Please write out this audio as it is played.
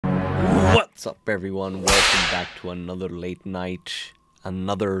What's up, everyone? Welcome back to another late night,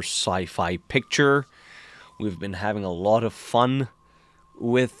 another sci-fi picture. We've been having a lot of fun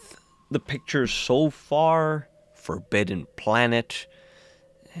with the pictures so far. Forbidden Planet,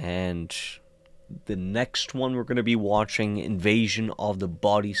 and the next one we're going to be watching, Invasion of the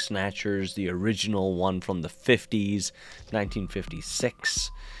Body Snatchers, the original one from the 50s, 1956.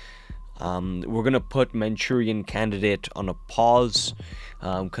 We're going to put Manchurian Candidate on a pause,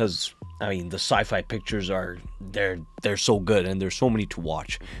 because, I mean, the sci-fi pictures are, they're so good, and there's so many to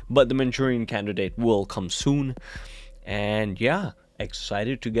watch. But the Manchurian Candidate will come soon, and yeah,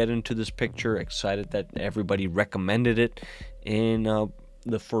 excited to get into this picture, excited that everybody recommended it in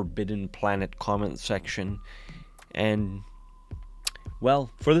the Forbidden Planet comment section. And, well,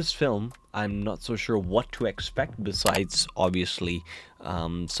 for this film, I'm not so sure what to expect besides, obviously,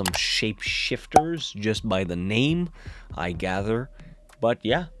 some shapeshifters just by the name, I gather. But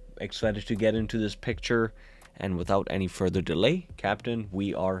yeah, excited to get into this picture, and without any further delay, Captain,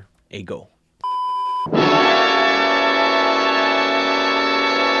 we are a go. Well,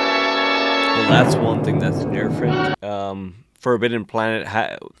 that's one thing that's different. Forbidden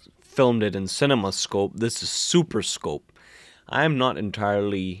Planet filmed it in CinemaScope. This is Super Scope. I'm not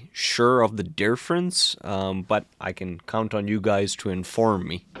entirely sure of the difference, but I can count on you guys to inform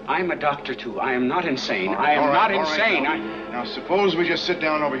me. I'm a doctor, too. I am not insane. I am not insane. Now, suppose we just sit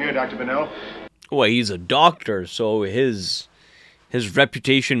down over here, Dr. Bennell. Well, he's a doctor, so his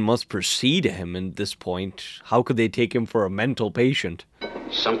reputation must precede him at this point. How could they take him for a mental patient?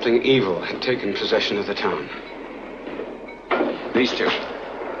 Something evil had taken possession of the town. These two.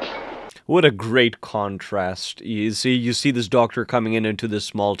 What a great contrast. You see this doctor coming into this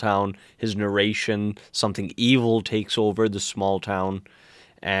small town, his narration, something evil takes over the small town,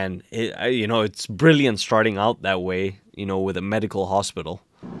 and it's brilliant starting out that way, with a medical hospital.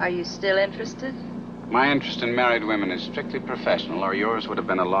 Are you still interested? My interest in married women is strictly professional, or yours would have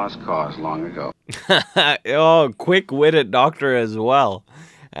been a lost cause long ago. Oh, quick-witted doctor as well.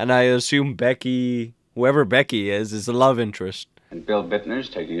 And I assume Becky, whoever Becky is a love interest. And Bill Bittner's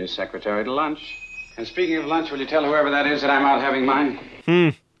taking his secretary to lunch. And speaking of lunch, will you tell whoever that is that I'm out having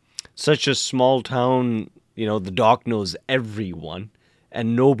mine? Such a small town, the doc knows everyone,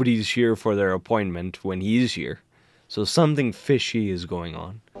 and nobody's here for their appointment when he's here. So something fishy is going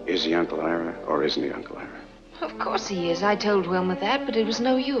on. Is he Uncle Ira, or isn't he Uncle Ira? Of course he is. I told Wilma that, but it was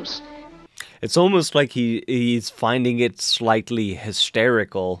no use. It's almost like he's finding it slightly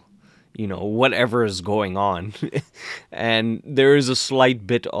hysterical, whatever is going on. And there is a slight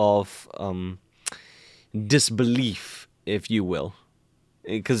bit of disbelief, if you will,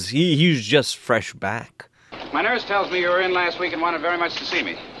 because he's just fresh back. My nurse tells me you were in last week and wanted very much to see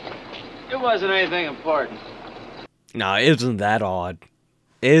me. It wasn't anything important. Now, isn't that odd?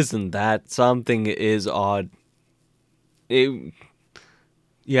 Isn't that something is odd?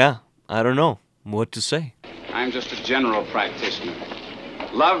 Yeah, I don't know what to say. I'm just a general practitioner.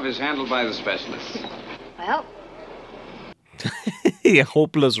 Love is handled by the specialists. Well,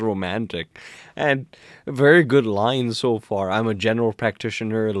 hopeless romantic. And a very good line so far. I'm a general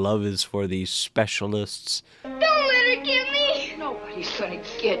practitioner. Love is for the specialists. don't let her get me. Nobody's gonna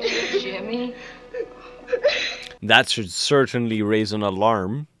get you, Jimmy. That should certainly raise an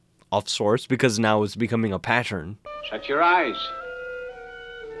alarm of sorts, because now it's becoming a pattern. Shut your eyes.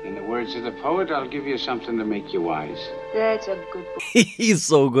 In the words of the poet, I'll give you something to make you wise. That's a good boy. He's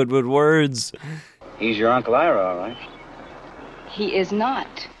so good with words. He's your Uncle Ira, all right. He is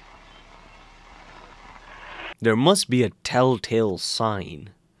not. There must be a telltale sign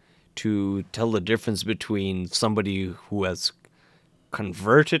to tell the difference between somebody who has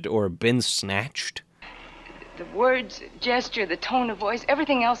converted or been snatched. The words, gesture, the tone of voice,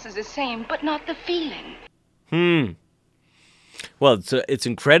 everything else is the same, but not the feeling. Well, it's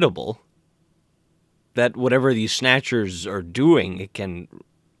incredible that whatever these snatchers are doing, it can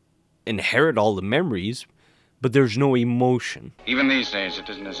inherit all the memories, but there's no emotion. Even these days, it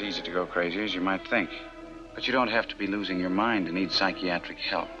isn't as easy to go crazy as you might think. But you don't have to be losing your mind to need psychiatric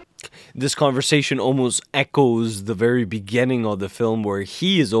help. This conversation almost echoes the very beginning of the film, where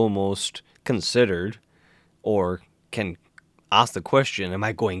he is almost considered, or can ask the question, am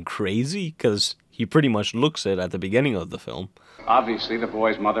I going crazy? Because he pretty much looks it at the beginning of the film. Obviously, the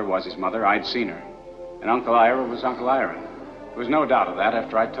boy's mother was his mother. I'd seen her. And Uncle Ira was Uncle Ira. There was no doubt of that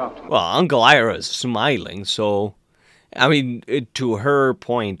after I talked to him. Well, Uncle Ira is smiling, so, I mean, to her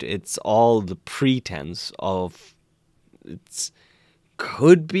point, it's all the pretense of, it's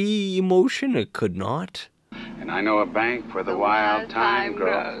could be emotion, it could not. And I know a bank where the wild thyme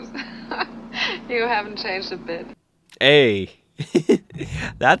grows. You haven't changed a bit. Hey,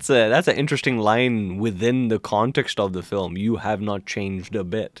 That's an interesting line within the context of the film. You have not changed a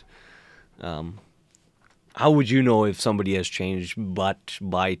bit. How would you know if somebody has changed but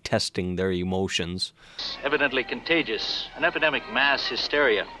by testing their emotions? Evidently contagious. An epidemic mass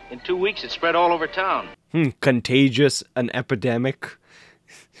hysteria. In 2 weeks, it spread all over town. Contagious, an epidemic.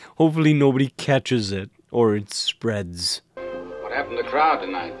 Hopefully nobody catches it or it spreads. What happened to the crowd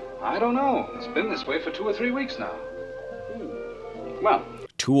tonight? I don't know. It's been this way for 2 or 3 weeks now. Well,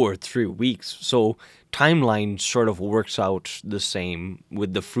 2 or 3 weeks. So timeline sort of works out the same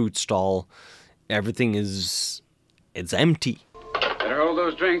with the fruit stall. Everything it's empty. better hold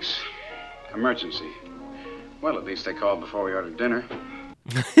those drinks. Emergency. Well, at least they called before we ordered dinner.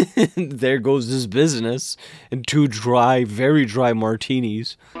 There goes his business. And 2 dry, very dry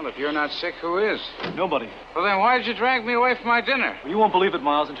martinis. Well, if you're not sick, who is? Nobody. Well, then why did you drag me away from my dinner? You won't believe it,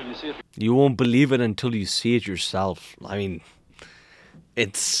 Miles, until you see it. You won't believe it until you see it yourself. I mean,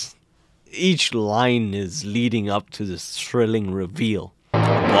 it's... Each line is leading up to this thrilling reveal. A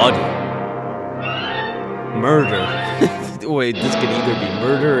body. Murder. Wait, this could either be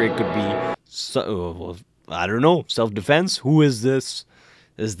murder, it could be... I don't know, self-defense? Who is this?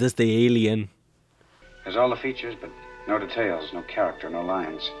 Is this the alien? There's all the features, but no details, no character, no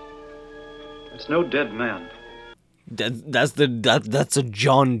lines. It's no dead man. That's a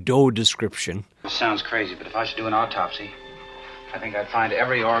John Doe description. This sounds crazy, but if I should do an autopsy, I think I'd find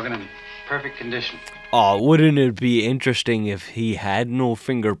every organ in perfect condition. Oh, wouldn't it be interesting if he had no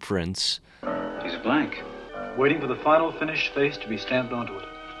fingerprints? He's a blank. Waiting for the final finished face to be stamped onto it.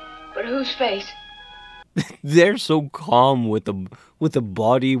 But whose face? They're so calm with a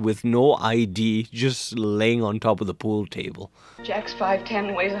body with no ID just laying on top of the pool table. Jack's 5'10"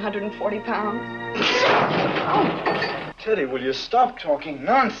 and weighs 140 pounds. Teddy, will you stop talking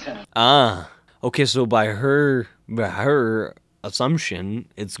nonsense? Okay, so by her assumption,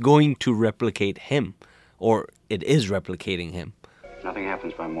 it's going to replicate him, or it is replicating him. Nothing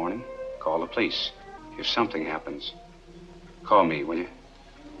happens by morning. Call the police. If something happens, call me, will you?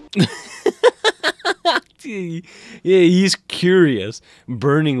 Yeah, he's curious,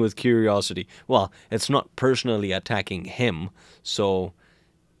 burning with curiosity. Well, it's not personally attacking him, so,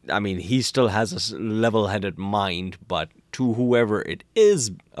 I mean, he still has a level-headed mind, but to whoever it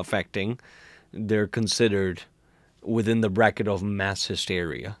is affecting, they're considered within the bracket of mass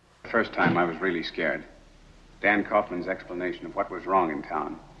hysteria. The first time I was really scared. Dan Kaufman's explanation of what was wrong in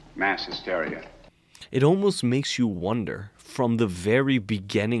town. Mass hysteria. It almost makes you wonder, from the very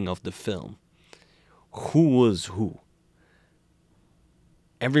beginning of the film, who was who?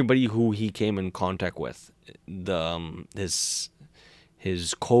 Everybody who he came in contact with, his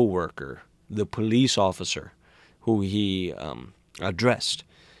co-worker, the police officer who he addressed,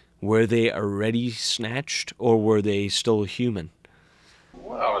 were they already snatched or were they still human?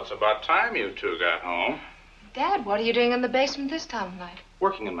 Well, it's about time you two got home. Dad, what are you doing in the basement this time of night?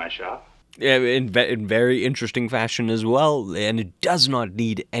 Working in my shop. Yeah, in very interesting fashion as well, and it does not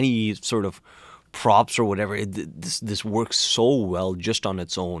need any sort of props or whatever. This works so well just on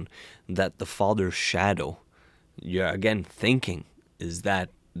its own that the father's shadow, you're again thinking, is that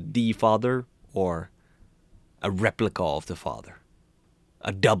the father or a replica of the father?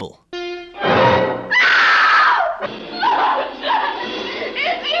 A double.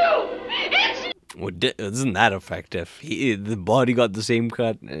 Well, isn't that effective? The body got the same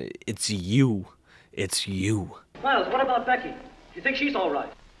cut. It's you. It's you. Miles, what about Becky? Do you think she's all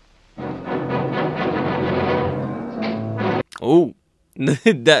right? Oh,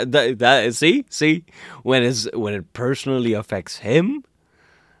 see when it personally affects him,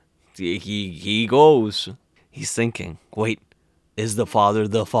 he goes. He's thinking, wait, is the father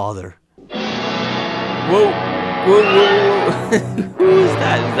the father? Whoa. Who is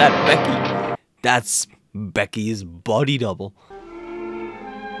that? Is that Becky? That's Becky's body double.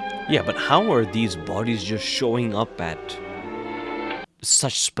 Yeah, but how are these bodies just showing up at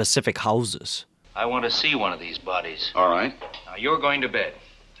such specific houses? I want to see one of these bodies. All right. Now, you're going to bed,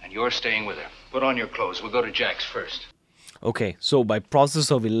 and you're staying with her. Put on your clothes. We'll go to Jack's first. Okay, so by process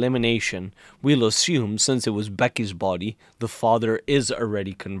of elimination, we'll assume since it was Becky's body, the father is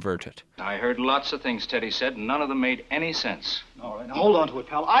already converted. I heard lots of things Teddy said, and none of them made any sense. All right, now hold on to it,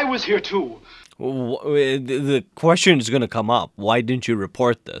 pal. I was here too. The question is going to come up. Why didn't you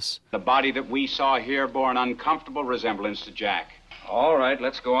report this? The body that we saw here bore an uncomfortable resemblance to Jack. All right,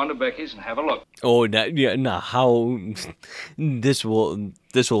 let's go on to Becky's and have a look. Oh, how this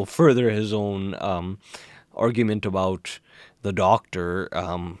will further his own argument about the doctor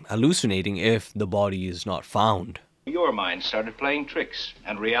hallucinating if the body is not found. Your mind started playing tricks,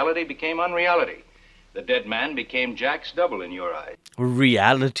 and reality became unreality. The dead man became Jack's double in your eyes.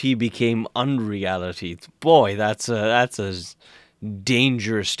 Reality became unreality. Boy, that's a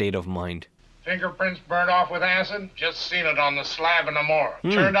dangerous state of mind. Fingerprints burned off with acid? Just seen it on the slab in the morgue.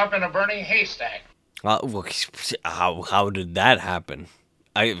 Turned up in a burning haystack. Well, how did that happen?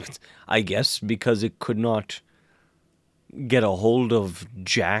 I guess because it could not get a hold of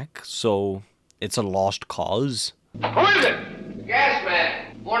Jack, so it's a lost cause. Who is it? Gas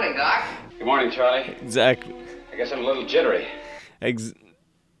man. Morning, Doc. Good morning, Charlie. Exactly. I guess I'm a little jittery.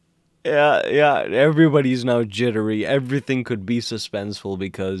 Yeah, everybody's now jittery. Everything could be suspenseful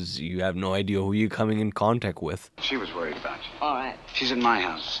because you have no idea who you're coming in contact with. She was worried about you. All right. She's at my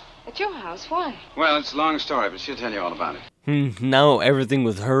house. At your house? Why? Well, it's a long story, but she'll tell you all about it. Now everything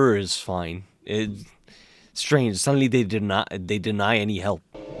with her is fine. It's strange. Suddenly they deny any help.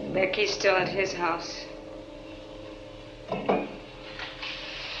 Becky's still at his house.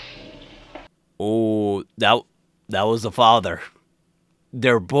 Oh, that was the father.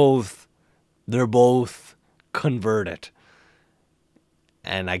 They're both converted.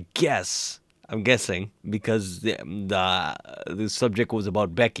 And I'm guessing because the subject was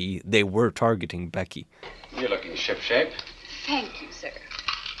about Becky, they were targeting Becky. You're looking shipshape. Thank you, sir.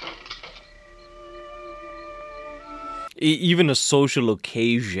 Even a social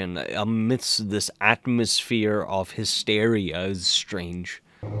occasion amidst this atmosphere of hysteria is strange.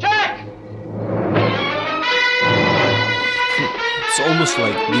 Jack! It's almost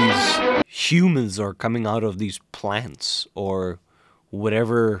like these humans are coming out of these plants or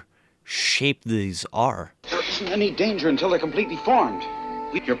whatever shape these are. There isn't any danger until they're completely formed.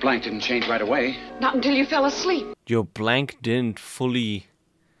 Your blank didn't change right away. Not until you fell asleep. Your blank didn't fully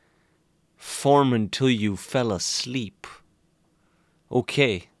form until you fell asleep.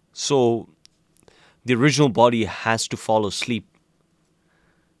 Okay, so the original body has to fall asleep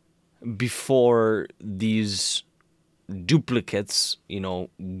before these duplicates,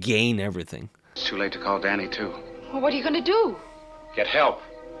 gain everything. It's too late to call Danny, too. Well, what are you going to do? Get help.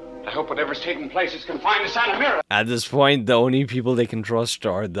 I hope whatever's taking place is confined to Santa Mira. At this point, the only people they can trust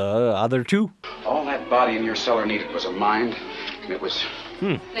are the other two. All that body in your cellar needed was a mind, and it was...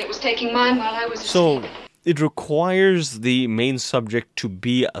 It was taking mine while I was So, asleep. it requires the main subject to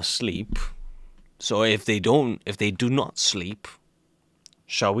be asleep. So if they do not sleep,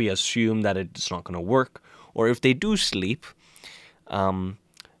 shall we assume that it's not going to work? Or if they do sleep,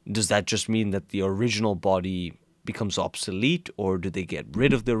 does that just mean that the original body becomes obsolete? Or do they get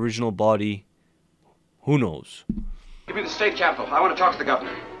rid of the original body? Who knows? Give me the state capitol. I want to talk to the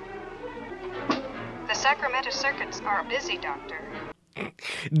governor. The Sacramento circuits are busy, Doctor.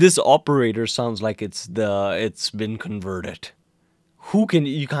 This operator sounds like it's been converted.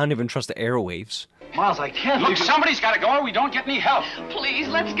 You can't even trust the airwaves. Miles, I can't. Look, somebody's got to go or we don't get any help. Please,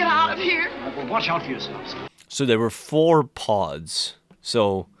 let's get out of here. Well, watch out for yourselves. So there were 4 pods.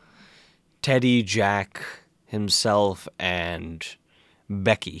 So Teddy, Jack, himself, and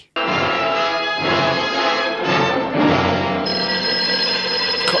Becky.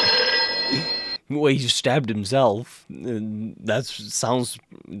 Well, he stabbed himself.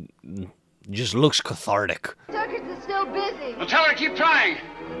 Just looks cathartic. Circuits is still busy. Well, tell her to keep trying.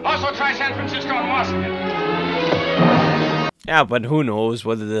 Also try San Francisco and Washington. Yeah, but who knows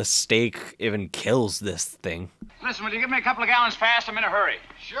whether the steak even kills this thing. Listen, will you give me a couple of gallons fast? I'm in a hurry.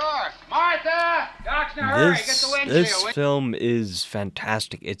 Sure. Martha! Doc's in a hurry. Get the windshield. This film is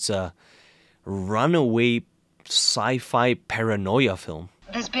fantastic. It's a runaway sci-fi paranoia film.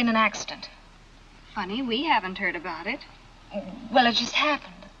 There's been an accident. Funny, we haven't heard about it. Well, it just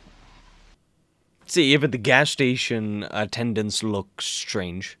happened. See, even the gas station attendants look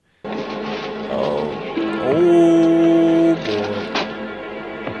strange. Oh boy.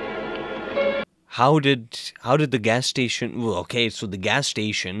 How did the gas station... Well, okay, so the gas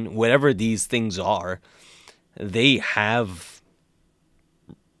station, whatever these things are, they have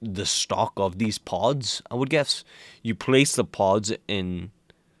the stock of these pods, I would guess. You place the pods in...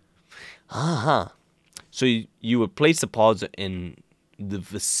 So you would place the pods in the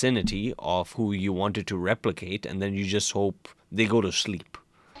vicinity of who you wanted to replicate, and then you just hope they go to sleep.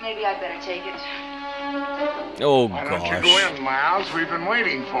 Maybe I'd better take it. Oh, Why gosh. don't you go in, Miles? We've been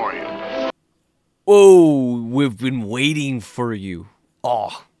waiting for you. Oh, we've been waiting for you.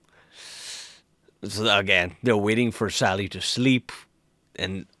 Oh. So again, they're waiting for Sally to sleep,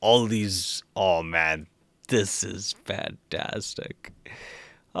 and all these... Oh, man. This is fantastic.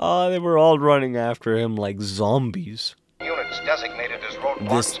 They were all running after him like zombies. Units designated as roadblocks.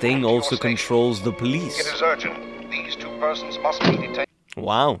 This thing also controls the police. It is urgent. These 2 persons must be detained.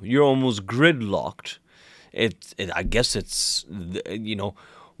 Wow, you're almost gridlocked. I guess it's,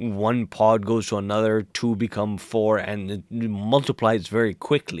 one pod goes to another, 2 become 4, and it multiplies very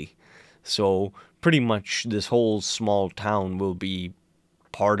quickly. So pretty much this whole small town will be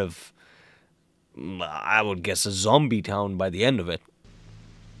part of, I would guess, a zombie town by the end of it.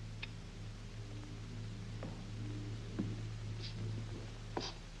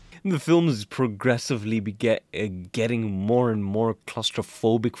 The film is progressively getting more and more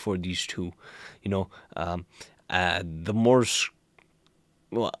claustrophobic for these two. You know, the more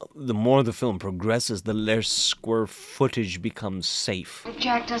the film progresses, the less square footage becomes safe. If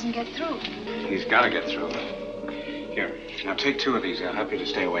Jack doesn't get through. He's got to get through. Here, now take 2 of these. I'll help you to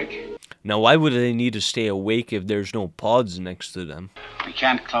stay awake. Now, why would they need to stay awake if there's no pods next to them? We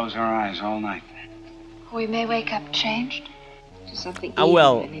can't close our eyes all night. We may wake up changed. Something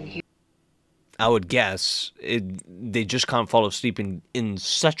Well, I would guess they just can't fall asleep in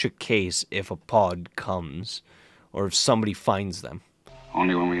such a case if a pod comes or if somebody finds them.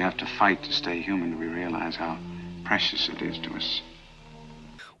 Only when we have to fight to stay human do we realize how precious it is to us.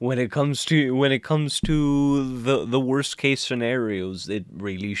 When it comes to the worst case scenarios, it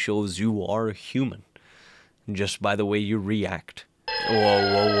really shows you are human just by the way you react.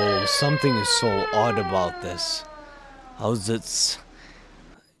 Whoa, something is so odd about this. How's it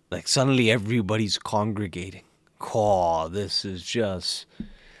like suddenly everybody's congregating? This is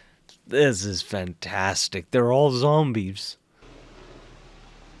fantastic. They're all zombies.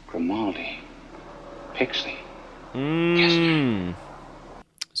 Grimaldi. Pixley.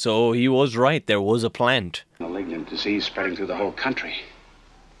 So he was right. There was a plant. Malignant disease spreading through the whole country.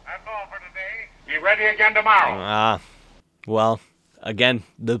 That's all for today. Be ready again tomorrow. Well, again,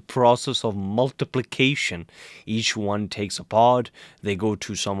 the process of multiplication. Each one takes a pod. They go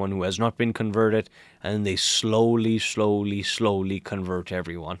to someone who has not been converted, and they slowly convert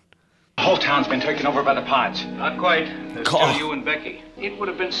everyone. The whole town's been taken over by the pods. Not quite. There's still you and Becky. It would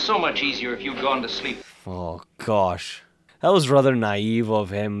have been so much easier if you'd gone to sleep. Oh, gosh. That was rather naive of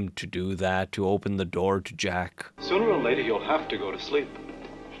him to do that, to open the door to Jack. Sooner or later, you'll have to go to sleep.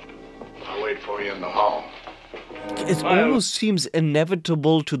 I'll wait for you in the hall. It almost seems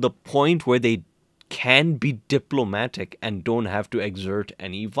inevitable to the point where they can be diplomatic and don't have to exert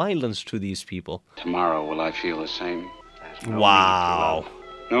any violence to these people. Tomorrow, will I feel the same? Wow.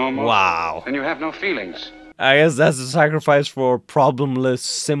 No more? Wow. Then you have no feelings. I guess that's the sacrifice for a problemless,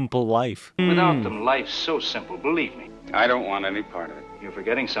 simple life. Without them, life's so simple, believe me. I don't want any part of it. You're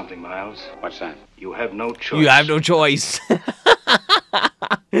forgetting something, Miles. What's that? You have no choice. You have no choice.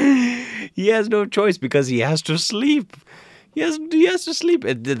 He has no choice because he has to sleep. He has to sleep.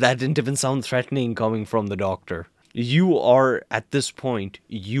 That didn't even sound threatening coming from the doctor. You are, at this point,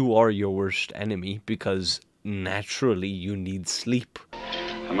 you are your worst enemy because naturally you need sleep.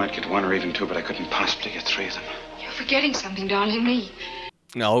 I might get 1 or even 2, but I couldn't possibly get 3 of them. You're forgetting something, darling. Me.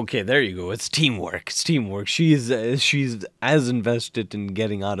 Okay, there you go. It's teamwork. It's teamwork. She's as invested in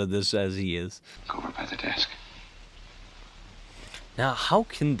getting out of this as he is. Go over by the desk. Now, how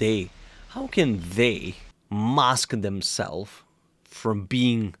can they mask themselves from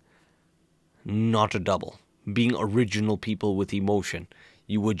being not a double, being original people with emotion?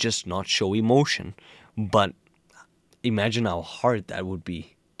 You would just not show emotion, but imagine how hard that would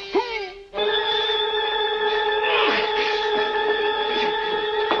be.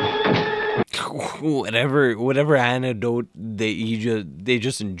 Whatever antidote they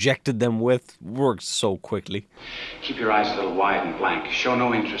just injected them with works so quickly. Keep your eyes a little wide and blank. Show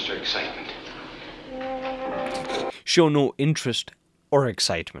no interest or excitement. Show no interest or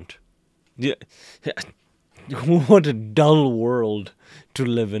excitement. Yeah. What a dull world to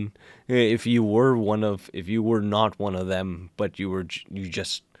live in. If you were not one of them, but you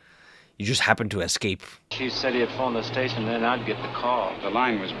just happened to escape. She said he'd phone the station, then I'd get the call. The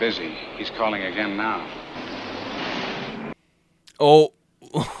line was busy. He's calling again now. Oh,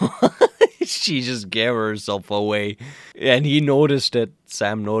 she just gave herself away. And he noticed it.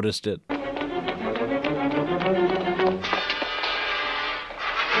 Sam noticed it.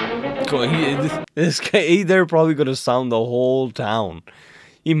 This guy, they're probably going to sound the whole town.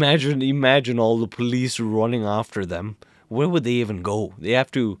 Imagine all the police running after them. Where would they even go? They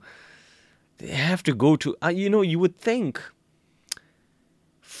have to go to... you would think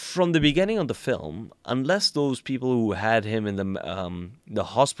from the beginning of the film, unless those people who had him in the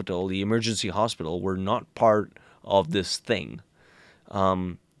hospital, the emergency hospital, were not part of this thing,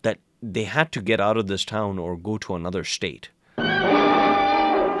 that they had to get out of this town or go to another state.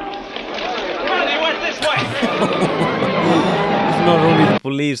 It's not only the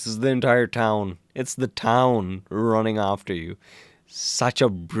police, it's the entire town. It's the town running after you. Such a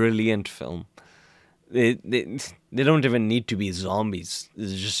brilliant film. They don't even need to be zombies.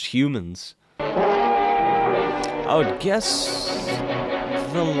 It's just humans. I would guess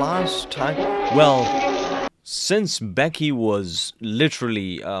the last time... Well, since Becky was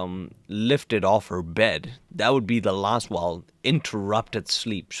literally lifted off her bed, that would be the last, well, interrupted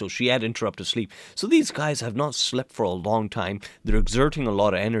sleep. So she had interrupted sleep. So these guys have not slept for a long time. They're exerting a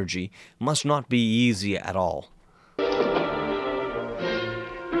lot of energy. Must not be easy at all.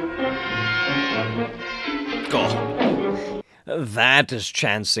 Oh, that is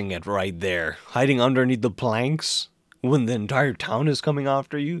chancing it right there. Hiding underneath the planks when the entire town is coming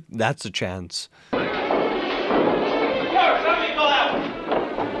after you. That's a chance.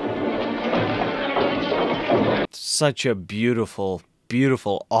 Such a beautiful,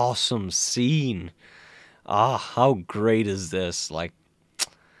 beautiful, awesome scene. Ah, how great is this? Like,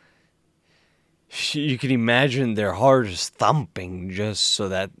 you can imagine their hearts thumping just so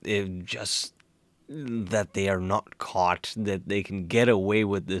that that they are not caught, that they can get away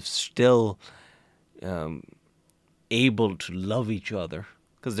with this, still able to love each other.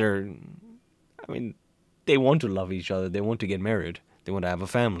 Because they want to love each other. They want to get married. They want to have a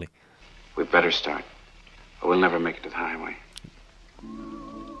family. We'd better start, or we'll never make it to the highway.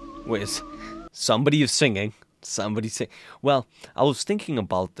 Wait, somebody is singing. Somebody sing. Well, I was thinking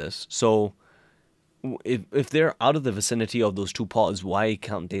about this. So, if they're out of the vicinity of those two pods, why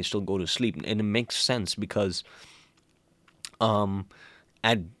can't they still go to sleep? And it makes sense because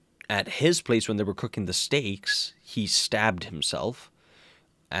at his place when they were cooking the steaks, he stabbed himself.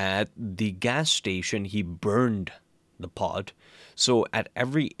 At the gas station, he burned the pod. So at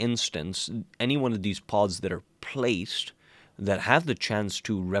every instance, any one of these pods that are placed that have the chance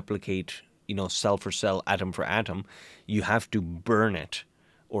to replicate, cell for cell, atom for atom, you have to burn it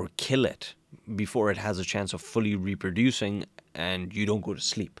or kill it before it has a chance of fully reproducing, and you don't go to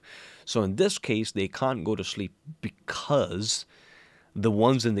sleep. So in this case, they can't go to sleep because the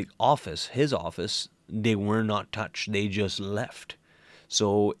ones in the office, his office, they were not touched. They just left.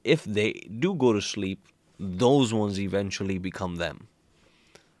 So if they do go to sleep, those ones eventually become them.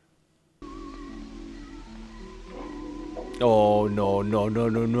 Oh, no, no, no,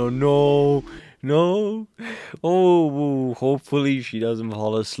 no, no, no. No. Oh, hopefully she doesn't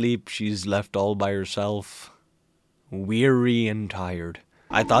fall asleep. She's left all by herself. Weary and tired.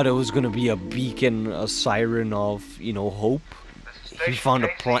 I thought it was going to be a beacon, a siren of, hope. He found a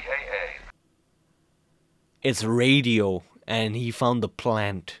plant. It's radio, and he found the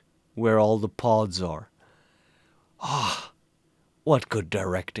plant where all the pods are. Ah, what good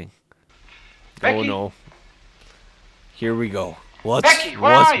directing. Becky? Oh, no. Here we go. What's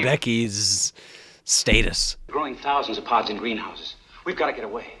Becky's status? Growing thousands of pods in greenhouses. We've got to get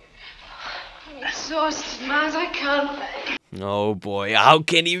away. I'm exhausted, Maz. I can't. Oh boy, how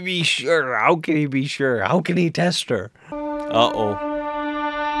can he be sure? How can he be sure? How can he test her? Uh-oh.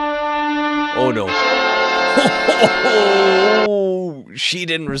 Oh no. Oh, she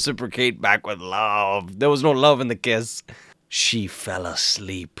didn't reciprocate back with love. There was no love in the kiss. She fell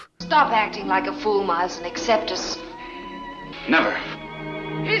asleep. Stop acting like a fool, Maz, and accept us. Never.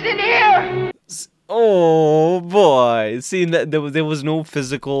 He's in here! Oh boy. See, there was no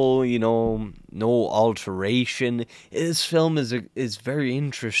physical, no alteration. This film is very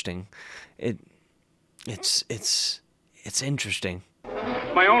interesting. It's interesting.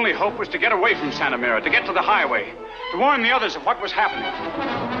 My only hope was to get away from Santa Mira, to get to the highway, to warn the others of what was happening.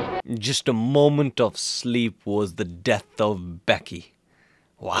 Just a moment of sleep was the death of Becky.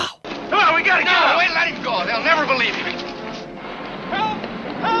 Wow. Come on, we gotta get away. Let him go. They'll never believe him.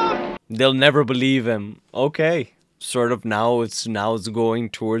 They'll never believe him. Okay. Sort of now it's going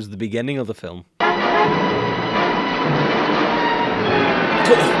towards the beginning of the film.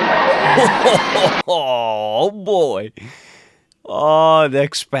 Oh boy. Oh, the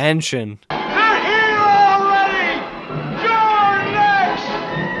expansion. They're here already! You're next!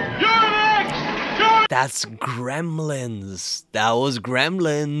 You're next! That's Gremlins. That was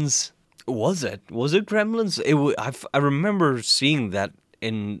Gremlins. Was it? Was it Gremlins? I remember seeing that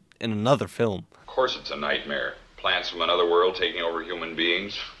in another film. Of course it's a nightmare. Plants from another world taking over human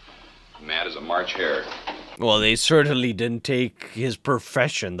beings. Mad as a March hare. Well, they certainly didn't take his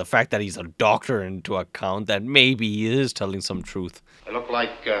profession, the fact that he's a doctor, into account, that maybe he is telling some truth. They look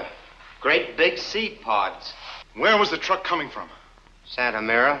like great big seed pods. Where was the truck coming from? Santa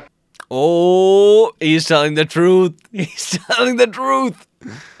Mira. Oh, he's telling the truth. He's telling the truth.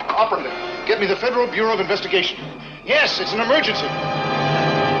 Operative, get me the Federal Bureau of Investigation. Yes, it's an emergency.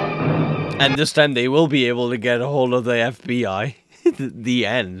 And this time they will be able to get a hold of the FBI. The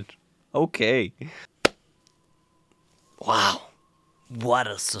end. Okay. Wow. What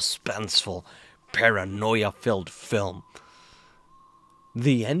a suspenseful, paranoia-filled film.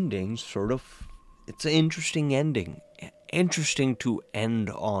 The ending sort of, it's an interesting ending. Interesting to end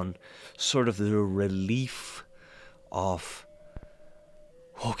on sort of the relief of,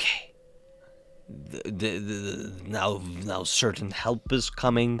 okay, now certain help is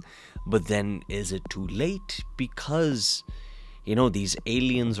coming, but then is it too late? Because, you know, these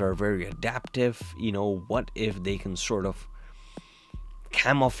aliens are very adaptive. You know, what if they can sort of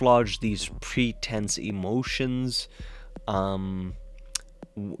camouflage these pretense emotions?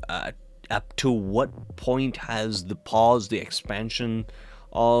 Up to what point has the expansion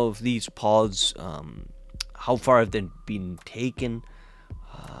of these pods, how far have they been taken?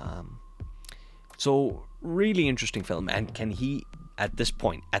 So really interesting film. And can he, at this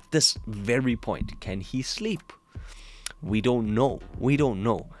very point, can he sleep? We don't know.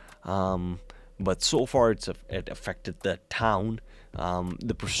 But so far it affected the town.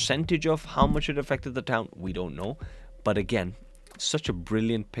 The percentage of how much it affected the town, we don't know. But again, such a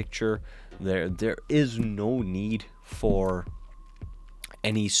brilliant picture. There is no need for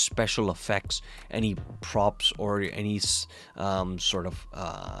any special effects, any props, or any sort of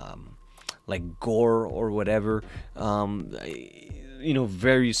like gore or whatever. You know,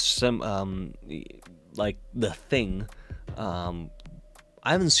 very like The Thing.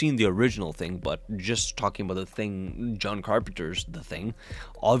 I haven't seen the original Thing, but just talking about The Thing, John Carpenter's The Thing,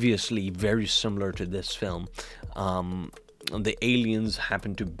 obviously very similar to this film. The aliens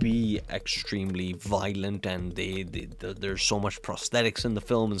happen to be extremely violent, and there's so much prosthetics in the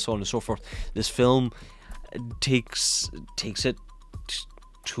film, and so on and so forth. This film takes it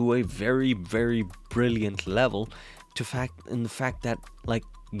to a very, very brilliant level. The fact that, like,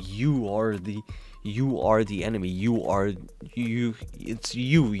 you are the enemy. You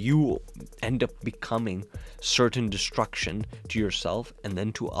end up becoming certain destruction to yourself and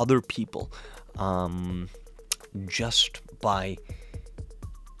then to other people, just by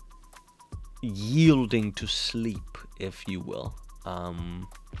yielding to sleep, if you will.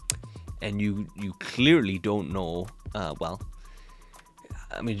 And you clearly don't know. Well,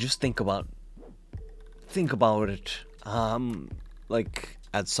 I mean, just think about it. Like,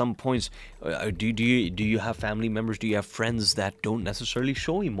 at some points, do you have family members? Do you have friends that don't necessarily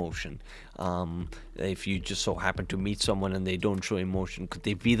show emotion? If you just so happen to meet someone and they don't show emotion, could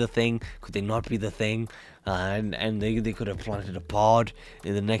they be the thing? Could they not be the thing? And they could have planted a pod.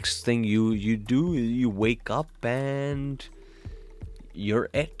 And the next thing you do is you wake up and you're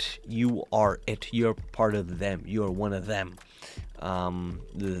it. You are it. You're part of them. You're one of them.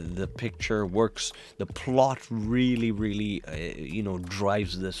 The picture works. The plot really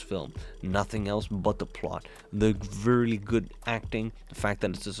drives this film. Nothing else but the plot. The really good acting. The fact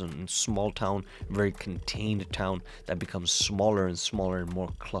that it's just a small town, very contained town that becomes smaller and smaller and more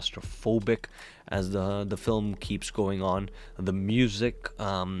claustrophobic as the film keeps going on. The music,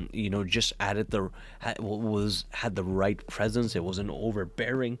 just had the right presence. It wasn't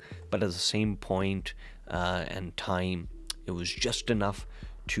overbearing, but at the same point and time, it was just enough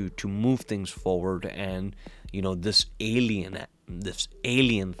to move things forward. And this alien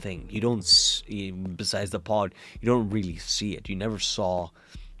thing, you don't see, besides the pod, you don't really see it. You never saw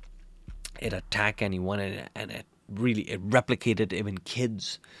it attack anyone, and it replicated even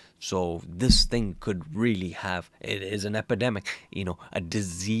kids. So this thing could really have, it is an epidemic, a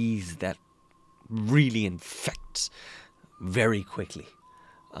disease that really infects very quickly.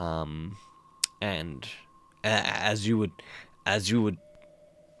 And as you would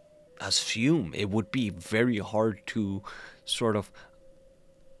assume, it would be very hard to sort of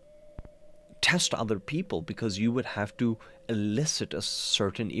test other people, because you would have to elicit a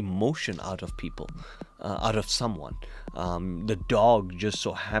certain emotion out of people, out of someone. The dog just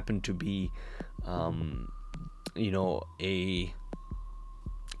so happened to be, a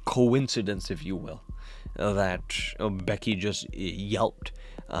coincidence, if you will, that Becky just yelped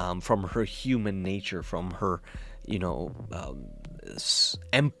from her human nature, from her,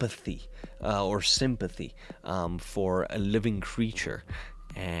 empathy or sympathy for a living creature.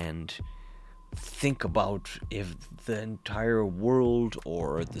 And think about if the entire world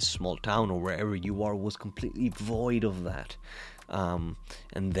or this small town or wherever you are was completely void of that, and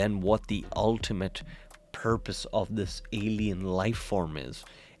then what the ultimate purpose of this alien life form is.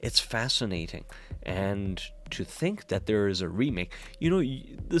 It's fascinating. And to think that there is a remake,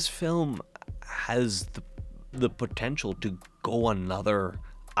 this film has the potential to go another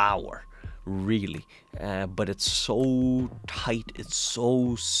hour, really, but it's so tight, it's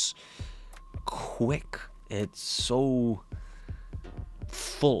so quick, it's so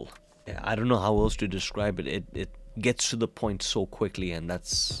full. I don't know how else to describe it. It gets to the point so quickly, and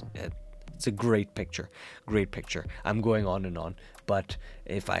that's it. It's a great picture. Great picture. I'm going on and on. But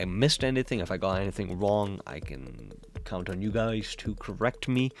if I missed anything, if I got anything wrong, I can count on you guys to correct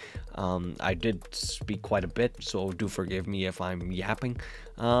me. I did speak quite a bit, so do forgive me if I'm yapping.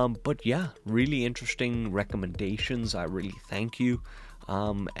 But yeah, really interesting recommendations. I really thank you.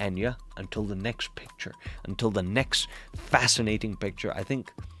 And yeah, until the next picture, until the next fascinating picture. I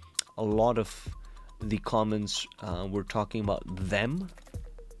think a lot of the comments were talking about them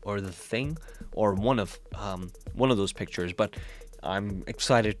or the thing or one of those pictures, but I'm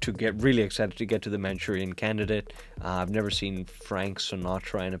really excited to get to the Manchurian Candidate. I've never seen Frank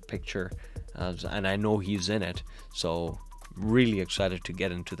Sinatra in a picture, and I know he's in it, so really excited to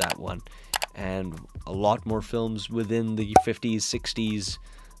get into that one. And a lot more films within the 50s, 60s,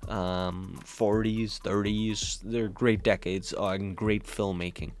 40s, 30s. They're great decades and great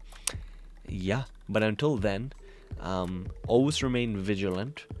filmmaking. Yeah, but until then, always remain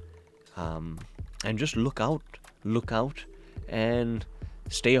vigilant, and just look out, and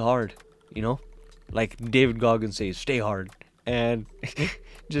stay hard, you know? Like David Goggins says, stay hard, and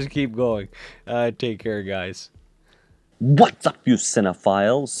just keep going. Take care, guys. What's up, you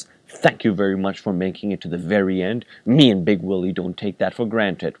cinephiles? Thank you very much for making it to the very end. Me and Big Willie don't take that for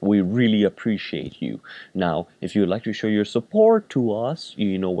granted. We really appreciate you. Now, if you would like to show your support to us,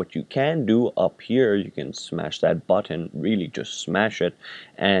 you know what you can do up here. You can smash that button, really just smash it.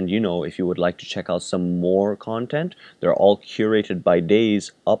 And you know, if you would like to check out some more content, they're all curated by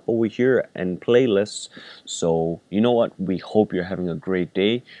days up over here and playlists. So, you know what? We hope you're having a great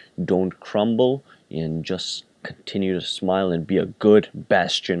day. Don't crumble and just continue to smile and be a good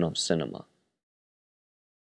bastion of cinema.